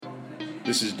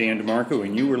This is Dan DeMarco,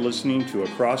 and you are listening to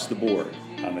Across the Board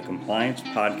on the Compliance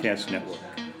Podcast Network.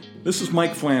 This is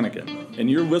Mike Flanagan, and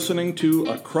you're listening to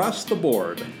Across the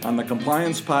Board on the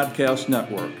Compliance Podcast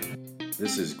Network.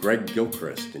 This is Greg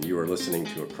Gilchrist, and you are listening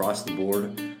to Across the Board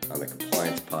on the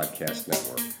Compliance Podcast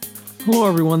Network. Hello,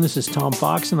 everyone. This is Tom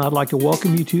Fox, and I'd like to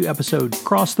welcome you to episode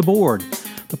Across the Board,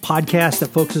 the podcast that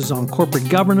focuses on corporate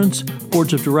governance,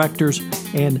 boards of directors,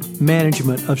 and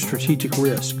management of strategic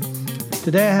risk.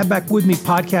 Today, I have back with me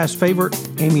podcast favorite,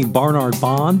 Amy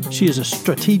Barnard-Bond. She is a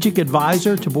strategic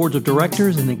advisor to boards of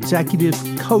directors and executive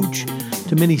coach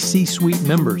to many C-suite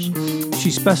members. She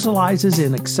specializes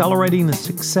in accelerating the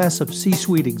success of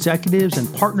C-suite executives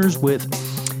and partners with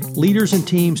leaders and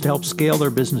teams to help scale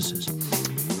their businesses.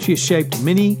 She has shaped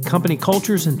many company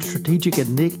cultures and strategic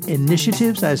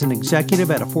initiatives as an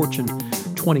executive at a Fortune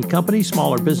 20 company,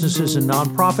 smaller businesses and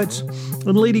nonprofits,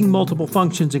 and leading multiple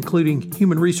functions including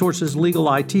human resources,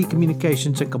 legal, IT,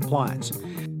 communications, and compliance.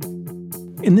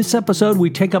 In this episode,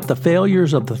 we take up the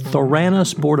failures of the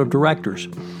Theranos Board of Directors.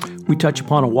 We touch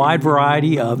upon a wide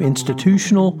variety of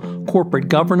institutional, corporate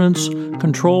governance,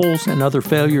 controls, and other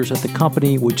failures at the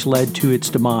company which led to its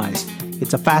demise.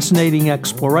 It's a fascinating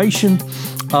exploration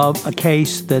of a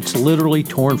case that's literally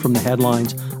torn from the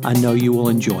headlines. I know you will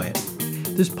enjoy it.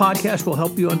 This podcast will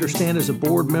help you understand as a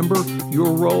board member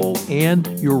your role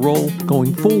and your role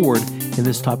going forward in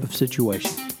this type of situation.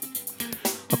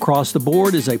 Across the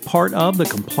Board is a part of the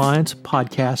Compliance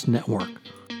Podcast Network.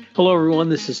 Hello, everyone.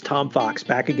 This is Tom Fox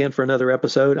back again for another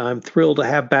episode. I'm thrilled to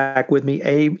have back with me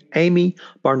Amy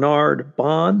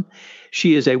Barnard-Bond.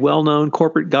 She is a well-known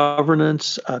corporate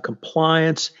governance,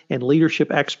 compliance, and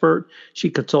leadership expert. She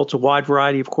consults a wide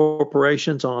variety of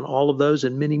corporations on all of those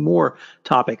and many more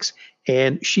topics.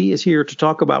 And she is here to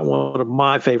talk about one of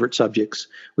my favorite subjects,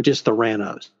 which is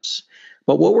Theranos.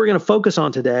 But what we're going to focus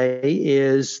on today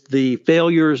is the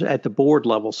failures at the board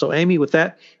level. So, Amy, with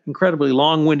that incredibly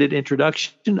long-winded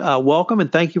introduction, welcome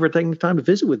and thank you for taking the time to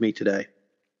visit with me today.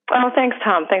 Oh, thanks,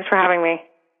 Tom. Thanks for having me.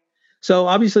 So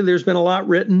obviously there's been a lot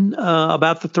written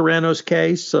about the Theranos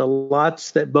case,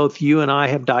 lots that both you and I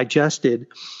have digested.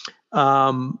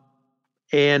 And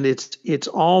it's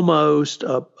almost,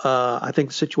 I think,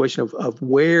 the situation of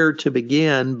where to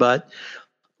begin. But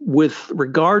with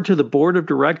regard to the board of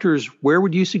directors, where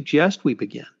would you suggest we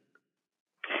begin?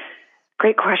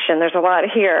 Great question. There's a lot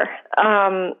here.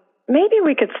 Maybe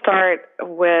we could start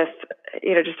with,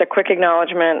 just a quick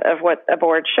acknowledgement of what a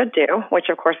board should do, which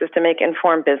of course is to make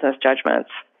informed business judgments.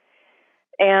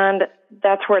 And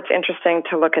that's where it's interesting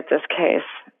to look at this case.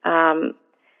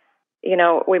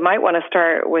 We might want to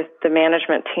start with the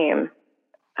management team,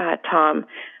 Tom.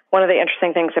 One of the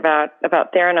interesting things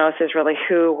about Theranos is really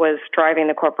who was driving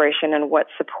the corporation and what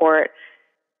support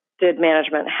did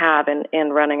management have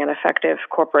in running an effective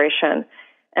corporation.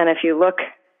 And if you look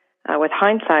with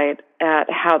hindsight at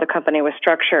how the company was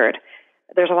structured,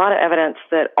 there's a lot of evidence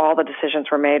that all the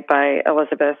decisions were made by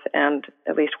Elizabeth, and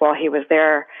at least while he was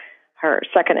there, her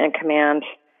second in command,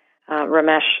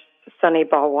 Ramesh Sunny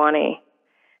Balwani.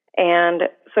 And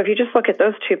so if you just look at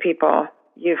those two people,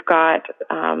 you've got,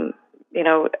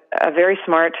 a very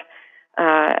smart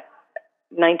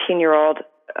 19-year-old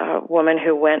woman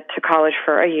who went to college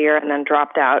for a year and then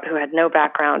dropped out, who had no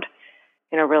background,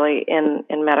 really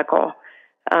in medical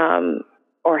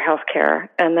or healthcare.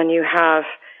 And then you have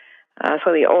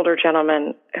the older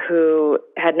gentleman who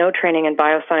had no training in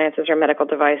biosciences or medical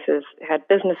devices, had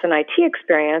business and IT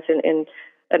experience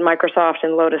at Microsoft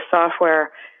and Lotus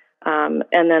Software, and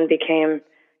then became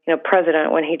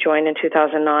president when he joined in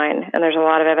 2009. And there's a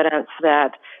lot of evidence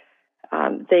that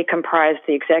they comprised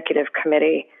the executive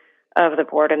committee of the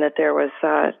board, and that there was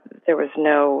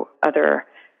no other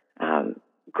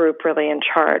group really in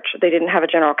charge. They didn't have a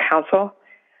general counsel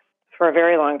for a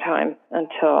very long time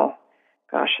until,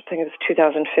 I think it was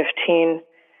 2015.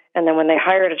 And then when they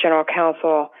hired a general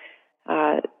counsel,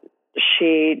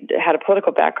 she had a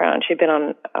political background. She'd been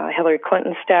on Hillary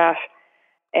Clinton's staff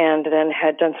and then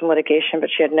had done some litigation, but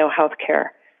she had no healthcare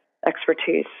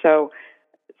expertise. So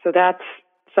that's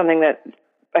something that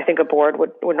I think a board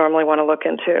would normally want to look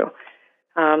into.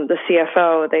 The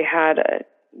CFO, they had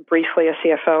briefly a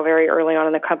CFO very early on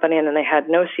in the company, and then they had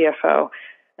no CFO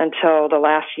until the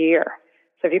last year.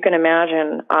 So if you can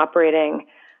imagine operating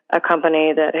a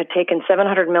company that had taken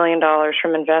 $700 million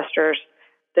from investors,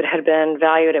 that had been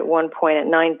valued at one point at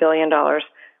 $9 billion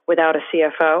without a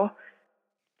CFO,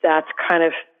 that's kind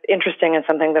of interesting and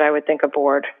something that I would think a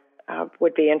board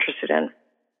would be interested in.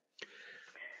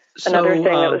 Another thing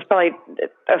that was probably,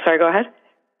 go ahead.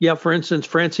 Yeah, for instance,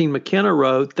 Francine McKenna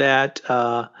wrote that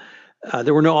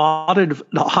There were no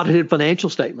audited financial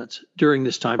statements during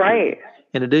this time period,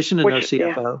 in addition to no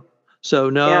CFO. Yeah. So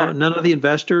none of the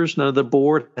investors, none of the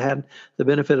board had the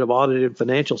benefit of audited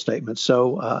financial statements.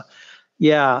 So,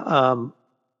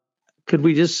 could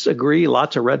we just agree?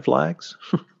 Lots of red flags.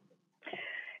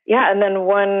 Yeah, and then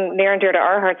one near and dear to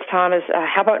our hearts, Tom, is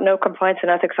how about no compliance and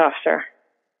ethics officer?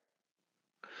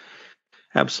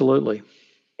 Absolutely.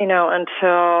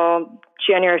 Until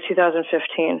January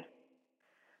 2015.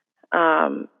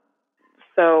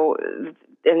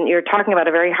 And you're talking about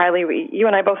you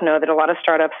and I both know that a lot of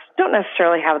startups don't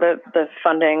necessarily have the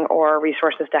funding or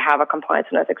resources to have a compliance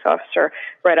and ethics officer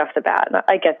right off the bat. And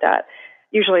I get that.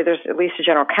 Usually there's at least a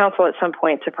general counsel at some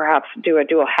point to perhaps do a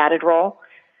dual-hatted role.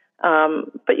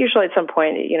 But usually at some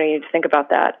point, you need to think about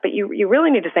that. But you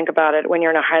really need to think about it when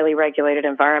you're in a highly regulated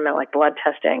environment like blood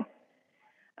testing.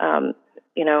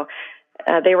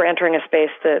 They were entering a space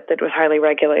that was highly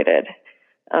regulated.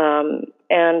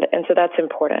 And so that's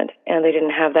important. And they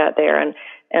didn't have that there.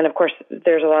 And of course,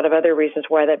 there's a lot of other reasons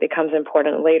why that becomes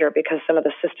important later, because some of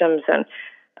the systems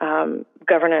and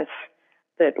governance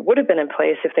that would have been in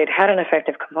place if they'd had an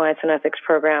effective compliance and ethics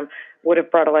program would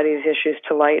have brought a lot of these issues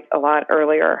to light a lot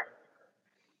earlier.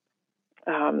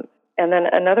 And then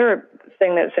another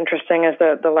thing that's interesting is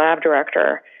the lab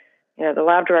director. The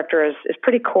lab director is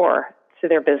pretty core to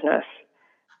their business.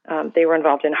 They were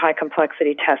involved in high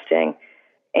complexity testing,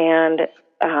 and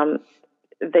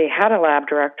they had a lab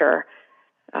director,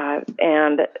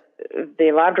 and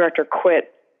the lab director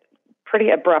quit pretty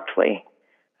abruptly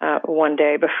one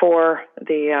day before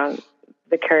the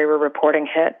carrier reporting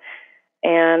hit.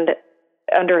 And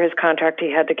under his contract, he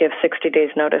had to give 60 days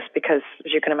notice because,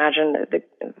 as you can imagine,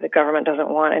 the government doesn't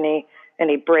want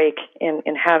any break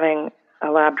in having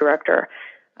a lab director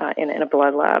in a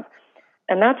blood lab.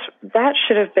 And that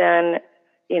should have been,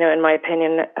 in my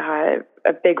opinion,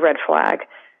 a big red flag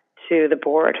to the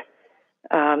board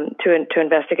to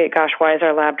investigate. Gosh, why is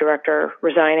our lab director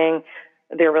resigning?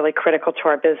 They're really critical to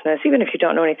our business, even if you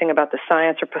don't know anything about the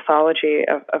science or pathology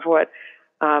of what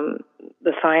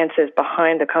the science is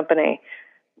behind the company.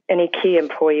 Any key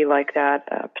employee like that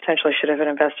potentially should have been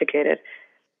investigated.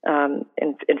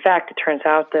 In fact, it turns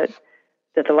out that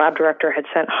the lab director had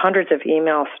sent hundreds of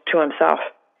emails to himself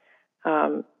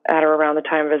at or around the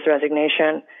time of his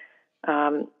resignation.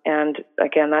 And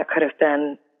again, that could have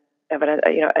been evidence.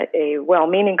 A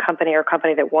well-meaning company or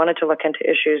company that wanted to look into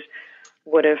issues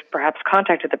would have perhaps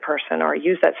contacted the person or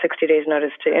used that 60 days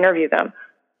notice to interview them.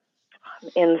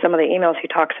 In some of the emails he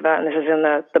talks about, and this is in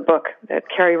the book that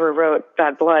Carrie wrote,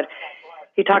 Bad Blood,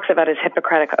 he talks about his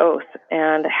Hippocratic Oath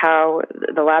and how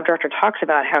the lab director talks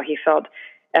about how he felt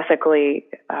ethically,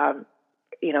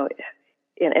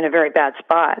 in a very bad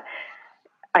spot.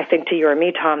 I think to you or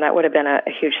me, Tom, that would have been a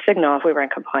huge signal if we were in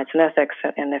compliance and ethics,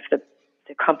 and if the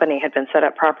company had been set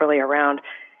up properly around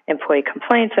employee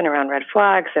complaints and around red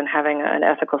flags and having an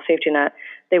ethical safety net,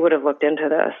 they would have looked into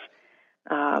this.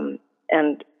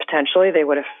 And potentially they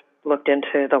would have looked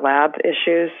into the lab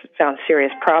issues, found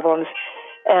serious problems,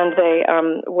 and they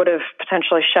would have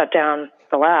potentially shut down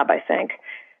the lab, I think.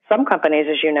 Some companies,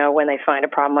 as you know, when they find a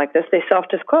problem like this, they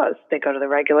self-disclose. They go to the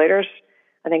regulators.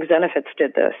 I think Zenefits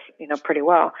did this, pretty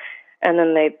well. And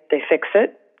then they fix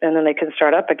it, and then they can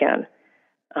start up again.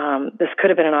 This could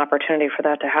have been an opportunity for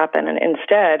that to happen. And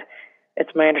instead,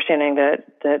 it's my understanding that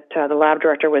the lab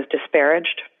director was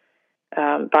disparaged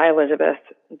by Elizabeth,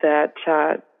 that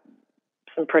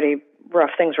some pretty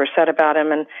rough things were said about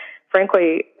him. And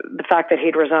frankly, the fact that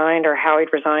he'd resigned or how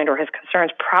he'd resigned or his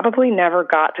concerns probably never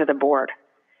got to the board.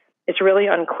 It's really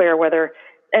unclear whether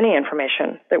any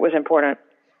information that was important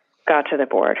got to the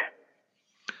board.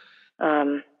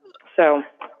 So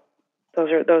those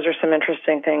are some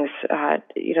interesting things.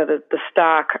 The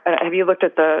stock. Have you looked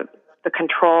at the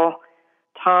control,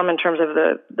 Tom, in terms of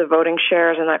the voting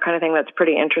shares and that kind of thing? That's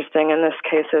pretty interesting in this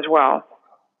case as well.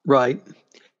 Right.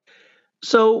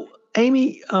 So,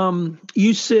 Amy,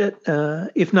 you sit,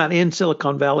 if not in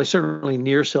Silicon Valley, certainly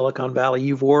near Silicon Valley.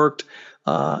 You've worked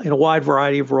in a wide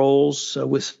variety of roles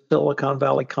with Silicon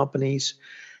Valley companies.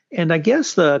 And I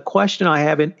guess the question I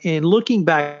have in looking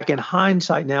back in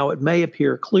hindsight now, it may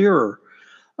appear clearer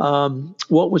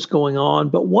what was going on.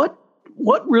 But what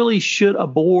really should a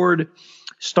board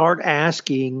start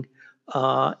asking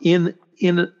for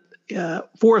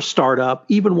a startup,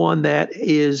 even one that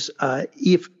is,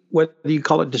 whether you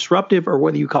call it disruptive or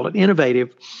whether you call it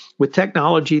innovative, with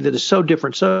technology that is so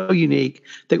different, so unique,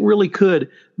 that really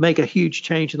could make a huge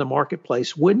change in the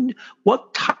marketplace?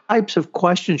 What types of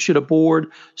questions should a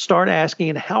board start asking,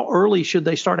 and how early should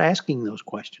they start asking those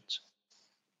questions?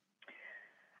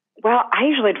 Well, I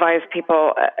usually advise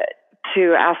people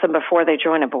to ask them before they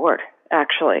join a board,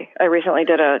 actually. I recently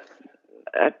did a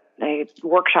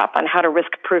workshop on how to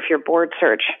risk-proof your board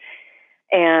search.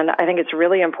 And I think it's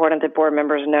really important that board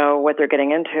members know what they're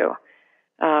getting into.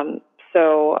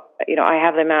 So, I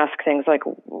have them ask things like,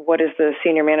 what is the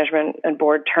senior management and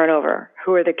board turnover?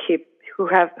 Who are in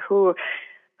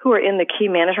the key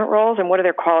management roles, and what are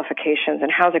their qualifications,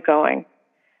 and how's it going?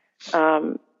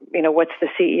 What's the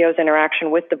CEO's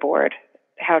interaction with the board?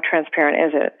 How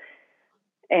transparent is it?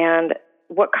 And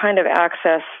what kind of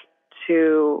access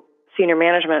to senior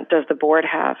management does the board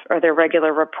have? Are there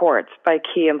regular reports by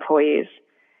key employees?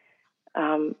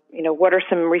 What are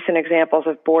some recent examples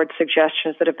of board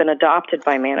suggestions that have been adopted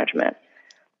by management?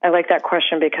 I like that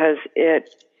question because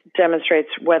it demonstrates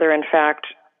whether, in fact,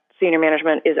 senior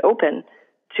management is open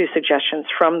to suggestions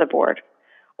from the board,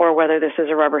 or whether this is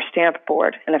a rubber stamp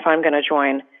board. And if I'm going to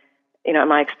join,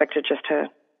 am I expected just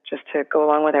to go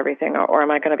along with everything, or am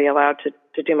I going to be allowed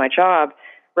to do my job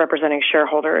representing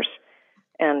shareholders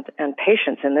and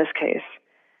patients in this case,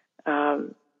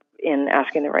 in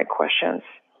asking the right questions?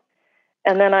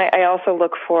 And then I also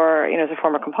look for, as a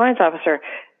former compliance officer,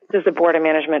 does the board of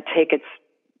management take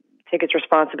its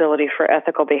responsibility for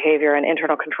ethical behavior and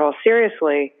internal control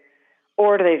seriously,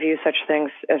 or do they view such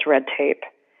things as red tape?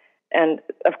 And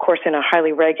of course, in a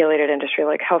highly regulated industry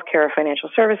like healthcare or financial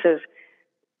services,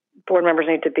 board members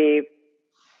need to be,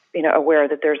 aware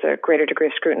that there's a greater degree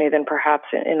of scrutiny than perhaps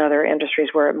in other industries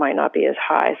where it might not be as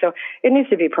high. So it needs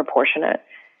to be proportionate.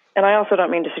 And I also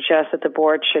don't mean to suggest that the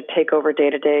board should take over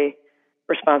day-to-day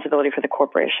responsibility for the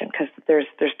corporation, because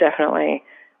there's definitely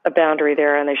a boundary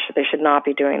there, and they should not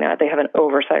be doing that. They have an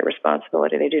oversight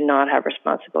responsibility. They do not have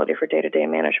responsibility for day-to-day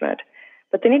management.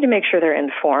 But they need to make sure they're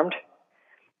informed.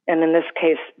 And in this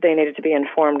case, they needed to be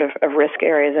informed of risk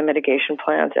areas and mitigation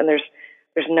plans, and there's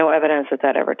no evidence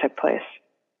that ever took place.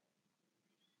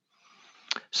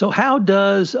 So how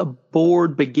does a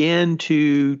board begin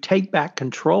to take back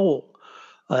control?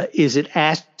 Is it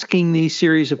asking these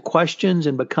series of questions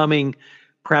and becoming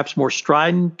perhaps more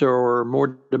strident or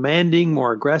more demanding,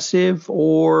 more aggressive,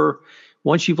 or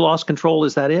once you've lost control,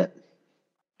 is that it?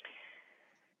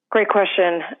 Great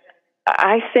question.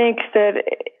 I think that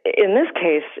in this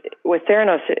case with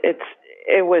Theranos,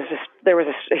 there was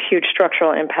a huge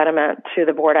structural impediment to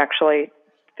the board actually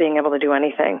being able to do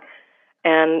anything,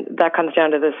 and that comes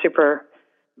down to the super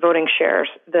voting shares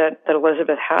that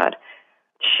Elizabeth had.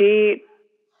 She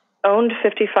owned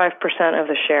 55% of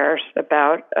the shares of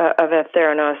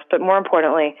Theranos, but more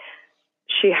importantly,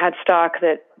 she had stock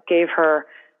that gave her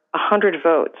 100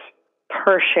 votes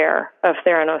per share of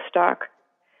Theranos stock.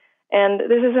 And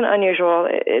this isn't unusual.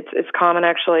 It's common,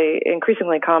 actually,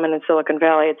 increasingly common in Silicon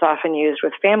Valley. It's often used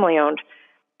with family-owned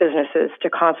businesses to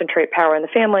concentrate power in the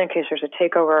family in case there's a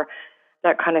takeover,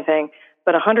 that kind of thing.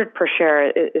 But 100 per share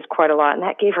is quite a lot, and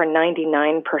that gave her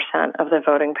 99% of the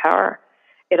voting power.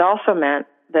 It also meant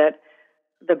that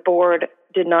the board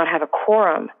did not have a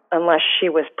quorum unless she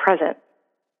was present.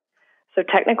 So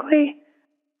technically,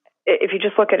 if you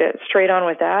just look at it straight on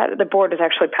with that, the board is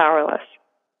actually powerless.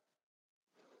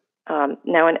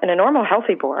 Now, in a normal,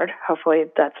 healthy board, hopefully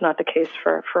that's not the case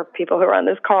for people who are on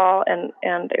this call and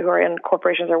who are in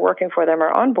corporations or working for them or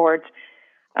on boards,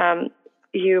 the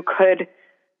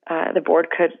board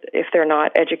could, if they're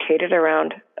not educated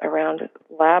around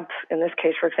labs, in this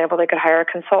case, for example, they could hire a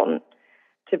consultant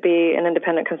to be an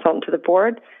independent consultant to the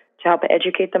board to help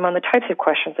educate them on the types of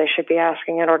questions they should be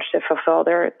asking in order to fulfill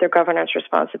their governance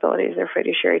responsibilities, their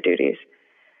fiduciary duties.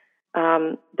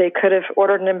 They could have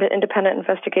ordered an independent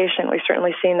investigation. We've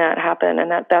certainly seen that happen,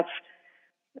 and that's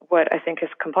what I think as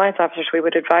compliance officers we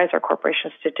would advise our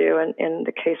corporations to do in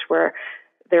the case where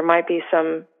there might be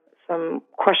some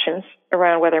questions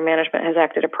around whether management has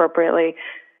acted appropriately.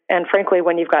 And frankly,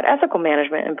 when you've got ethical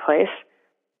management in place,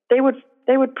 they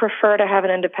would prefer to have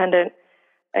an independent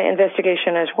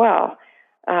investigation as well.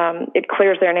 It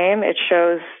clears their name. It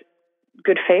shows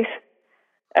good faith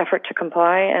effort to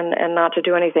comply and not to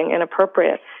do anything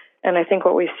inappropriate. And I think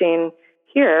what we've seen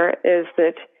here is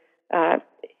that,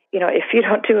 if you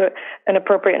don't do an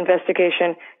appropriate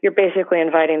investigation, you're basically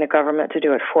inviting the government to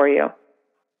do it for you.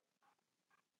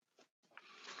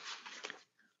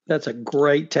 That's a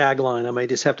great tagline. I may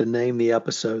just have to name the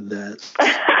episode that.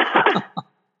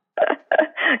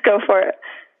 Go for it.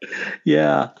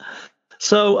 Yeah.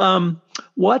 So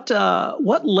what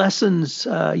lessons,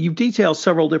 you've detailed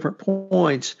several different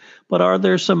points, but are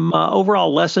there some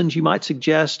overall lessons you might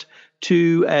suggest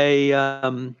to a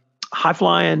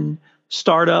high-flying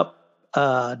startup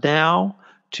now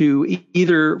to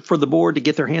either for the board to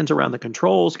get their hands around the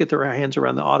controls, get their hands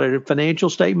around the audited financial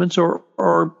statements,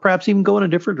 or perhaps even go in a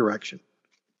different direction?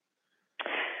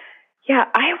 Yeah,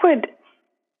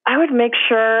 I would make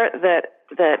sure that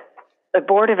the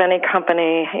board of any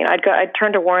company, I'd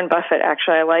turn to Warren Buffett.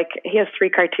 Actually, he has 3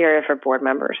 criteria for board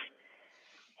members.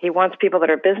 He wants people that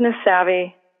are business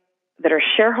savvy, that are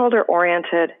shareholder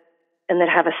oriented, and that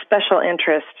have a special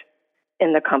interest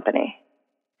in the company.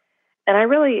 And I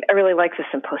really like the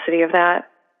simplicity of that,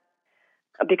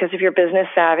 because if you're business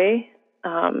savvy,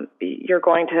 you're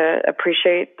going to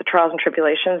appreciate the trials and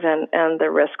tribulations and the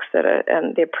risks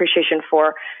and the appreciation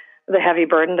for the heavy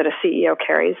burden that a CEO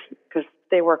carries, because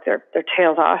they work their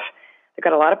tails off. They've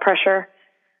got a lot of pressure.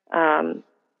 So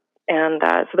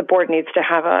the board needs to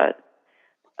have a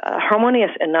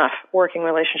harmonious enough working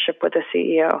relationship with the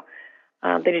CEO.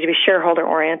 They need to be shareholder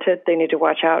oriented. They need to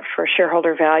watch out for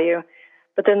shareholder value.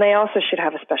 But then they also should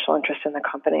have a special interest in the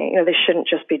company. They shouldn't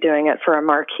just be doing it for a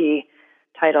marquee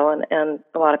title. And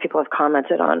a lot of people have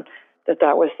commented on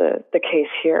that was the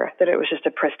case here, that it was just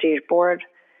a prestige board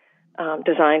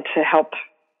designed to help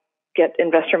get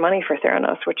investor money for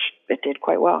Theranos, which it did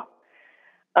quite well.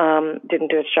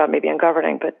 Didn't do its job maybe in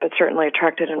governing, but certainly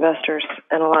attracted investors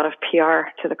and a lot of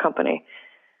PR to the company.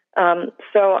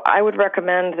 So I would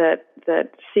recommend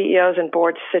that CEOs and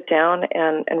boards sit down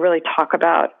and really talk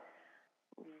about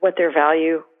what their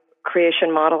value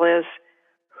creation model is,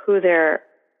 who their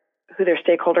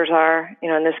stakeholders are.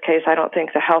 In this case, I don't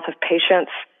think the health of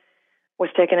patients was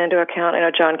taken into account. I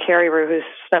know John Carreyrou, who's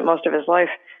spent most of his life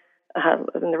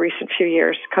in the recent few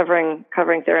years covering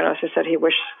Theranos, has said he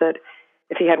wished that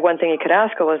if he had one thing he could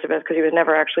ask Elizabeth, because he was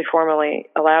never actually formally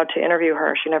allowed to interview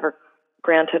her, she never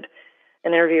granted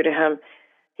an interview to him,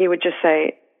 he would just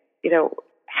say,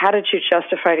 how did you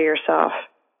justify to yourself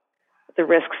the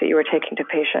risks that you were taking to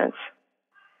patients?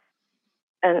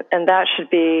 And that should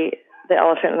be the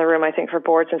elephant in the room, I think, for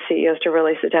boards and CEOs to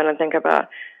really sit down and think about,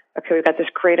 okay, we've got this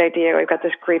great idea, we've got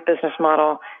this great business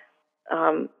model.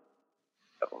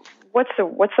 What's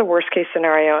the worst case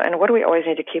scenario, and what do we always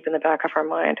need to keep in the back of our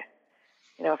mind?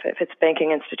 If it's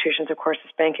banking institutions, of course,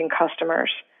 it's banking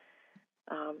customers,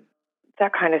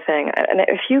 that kind of thing. And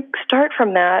if you start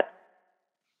from that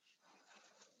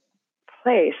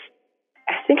place,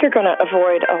 I think you're going to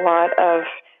avoid a lot of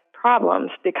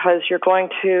problems, because you're going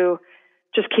to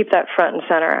just keep that front and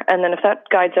center. And then if that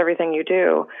guides everything you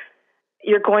do,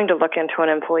 you're going to look into an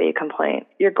employee complaint.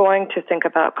 You're going to think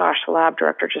about, gosh, the lab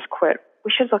director just quit.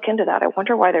 We should look into that. I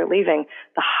wonder why they're leaving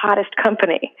the hottest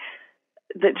company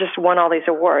that just won all these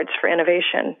awards for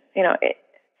innovation,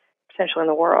 potentially in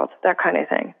the world, that kind of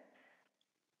thing.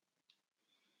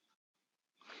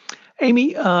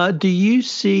 Amy, do you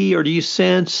see or do you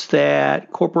sense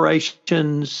that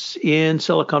corporations in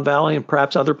Silicon Valley and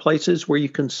perhaps other places where you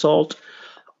consult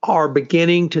are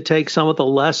beginning to take some of the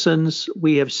lessons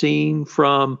we have seen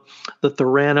from the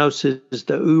Theranoses,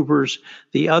 the Ubers,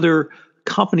 the other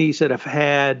companies that have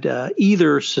had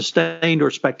either sustained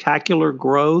or spectacular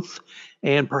growth,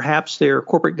 and perhaps their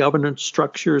corporate governance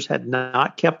structures had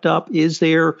not kept up? Is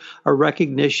there a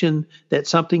recognition that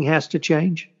something has to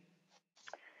change?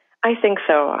 I think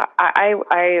so. I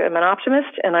am an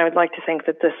optimist, and I would like to think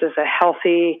that this is a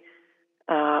healthy,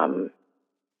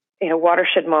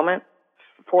 watershed moment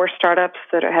for startups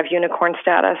that have unicorn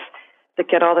status, that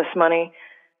get all this money,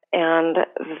 and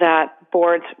that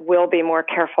boards will be more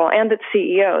careful, and that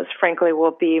CEOs, frankly,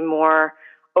 will be more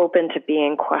open to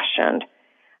being questioned.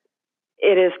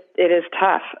 It is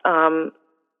tough.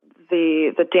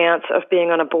 The dance of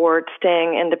being on a board,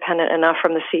 staying independent enough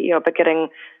from the CEO, but getting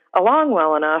along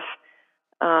well enough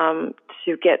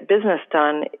to get business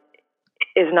done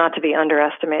is not to be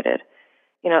underestimated.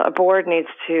 A board needs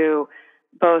to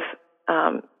both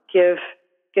give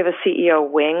a CEO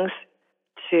wings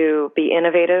to be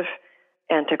innovative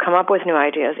and to come up with new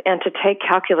ideas and to take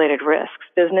calculated risks.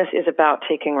 Business is about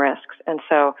taking risks. And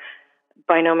so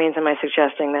by no means am I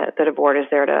suggesting that a board is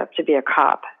there to be a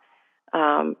cop.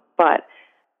 But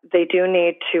they do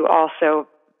need to also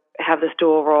have this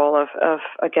dual role of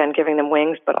again, giving them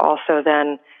wings, but also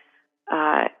then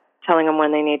telling them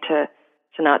when they need to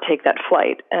not take that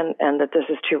flight and that this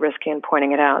is too risky and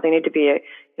pointing it out. They need to be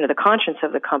the conscience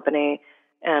of the company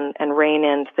and rein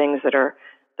in things that are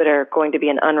going to be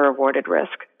an unrewarded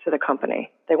risk to the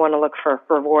company. They want to look for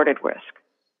rewarded risk.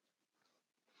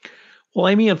 Well,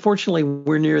 Amy, unfortunately,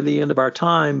 we're near the end of our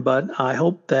time, but I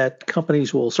hope that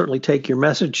companies will certainly take your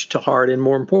message to heart. And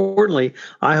more importantly,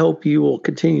 I hope you will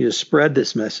continue to spread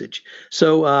this message.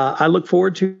 So I look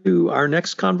forward to our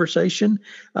next conversation,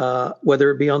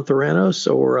 whether it be on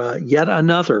Theranos or yet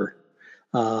another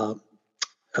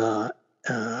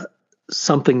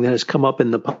something that has come up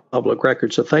in the public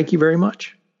record. So thank you very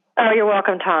much. Oh, you're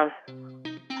welcome, Tom.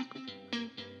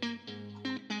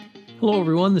 Hello,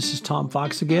 everyone. This is Tom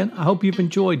Fox again. I hope you've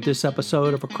enjoyed this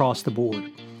episode of Across the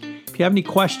Board. If you have any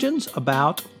questions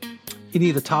about any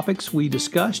of the topics we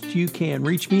discussed, you can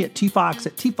reach me at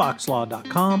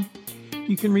tfox@tfoxlaw.com.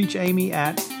 You can reach Amy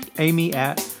at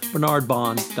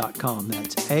bernardbond.com.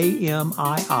 That's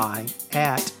AMII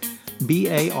at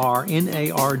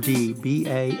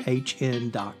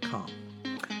BARNARDBAHN.com.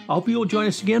 I hope you will join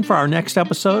us again for our next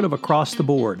episode of Across the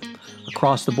Board.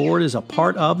 Across the Board is a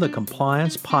part of the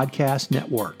Compliance Podcast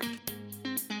Network.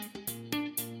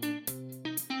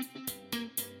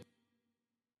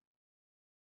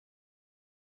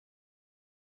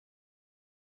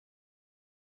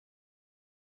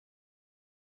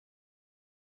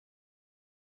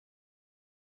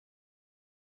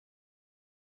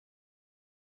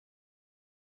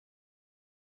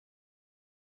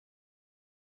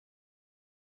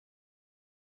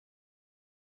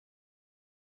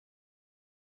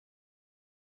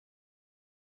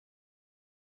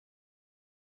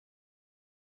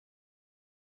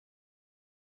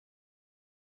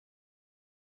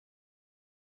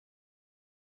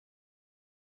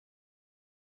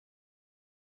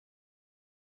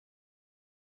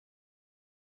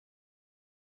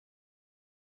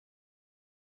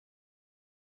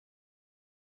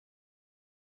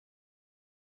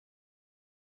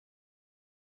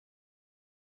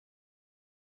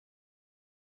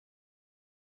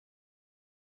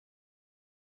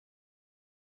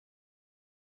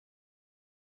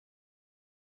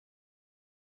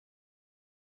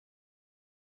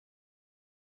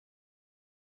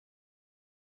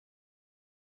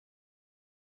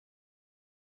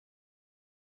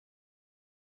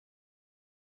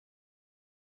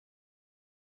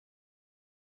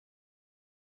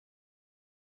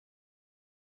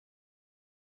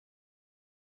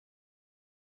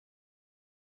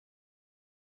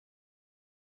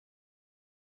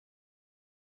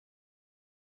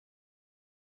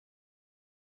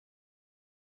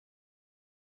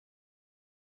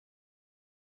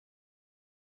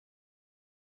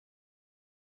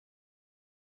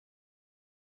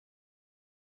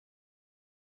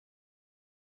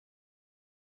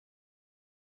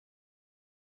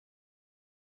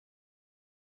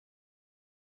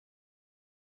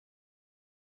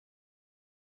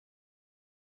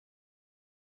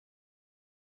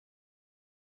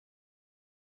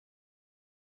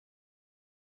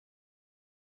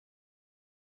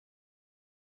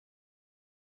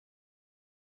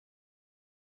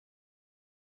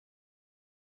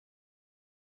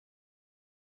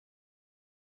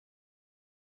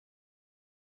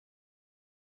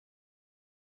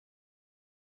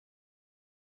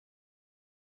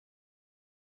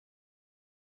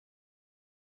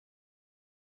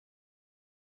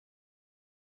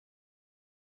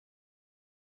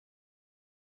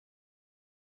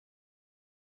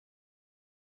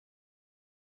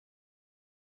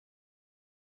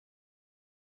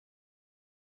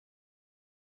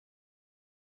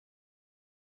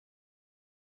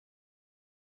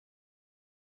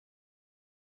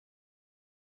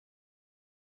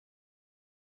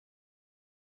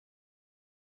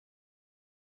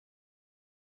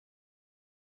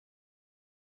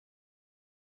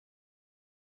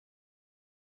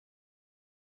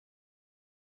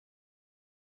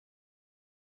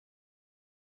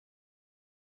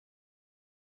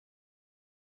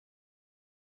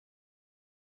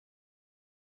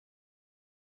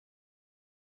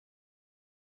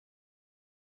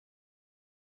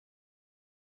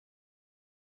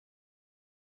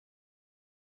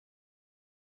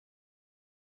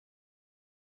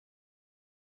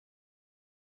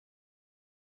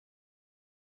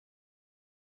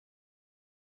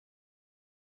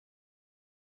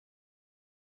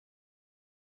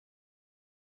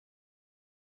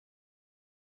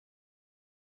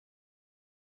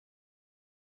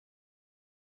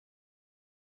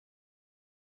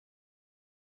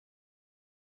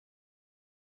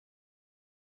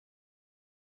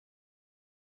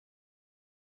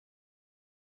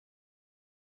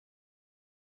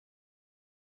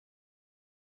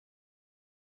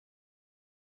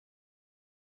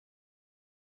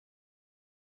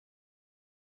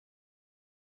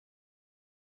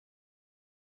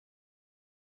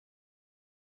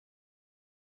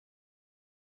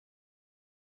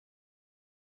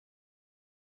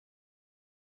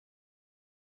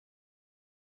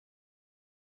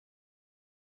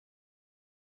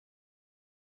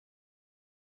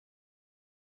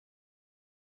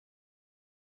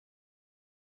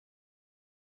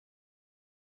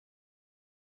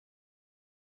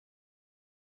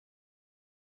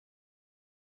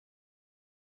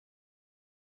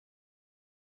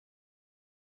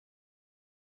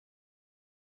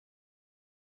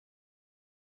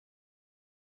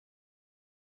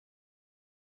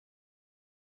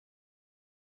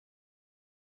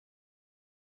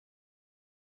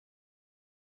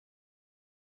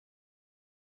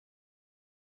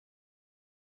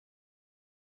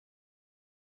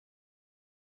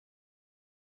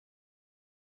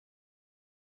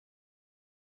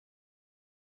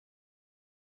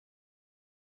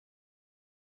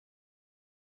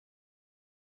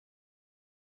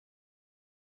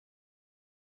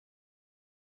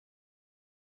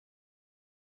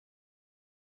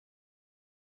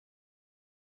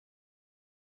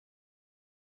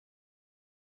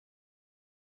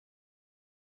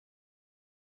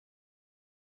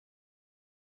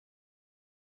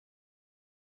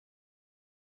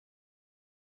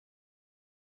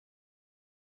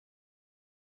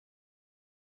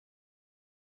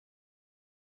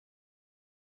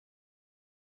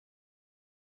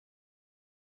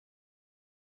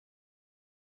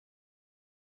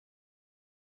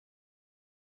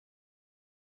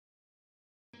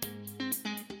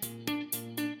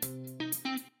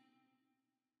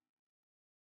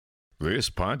 This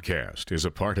podcast is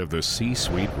a part of the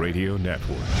C-Suite Radio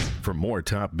Network. For more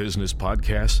top business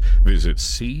podcasts, visit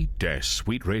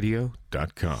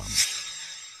c-suiteradio.com.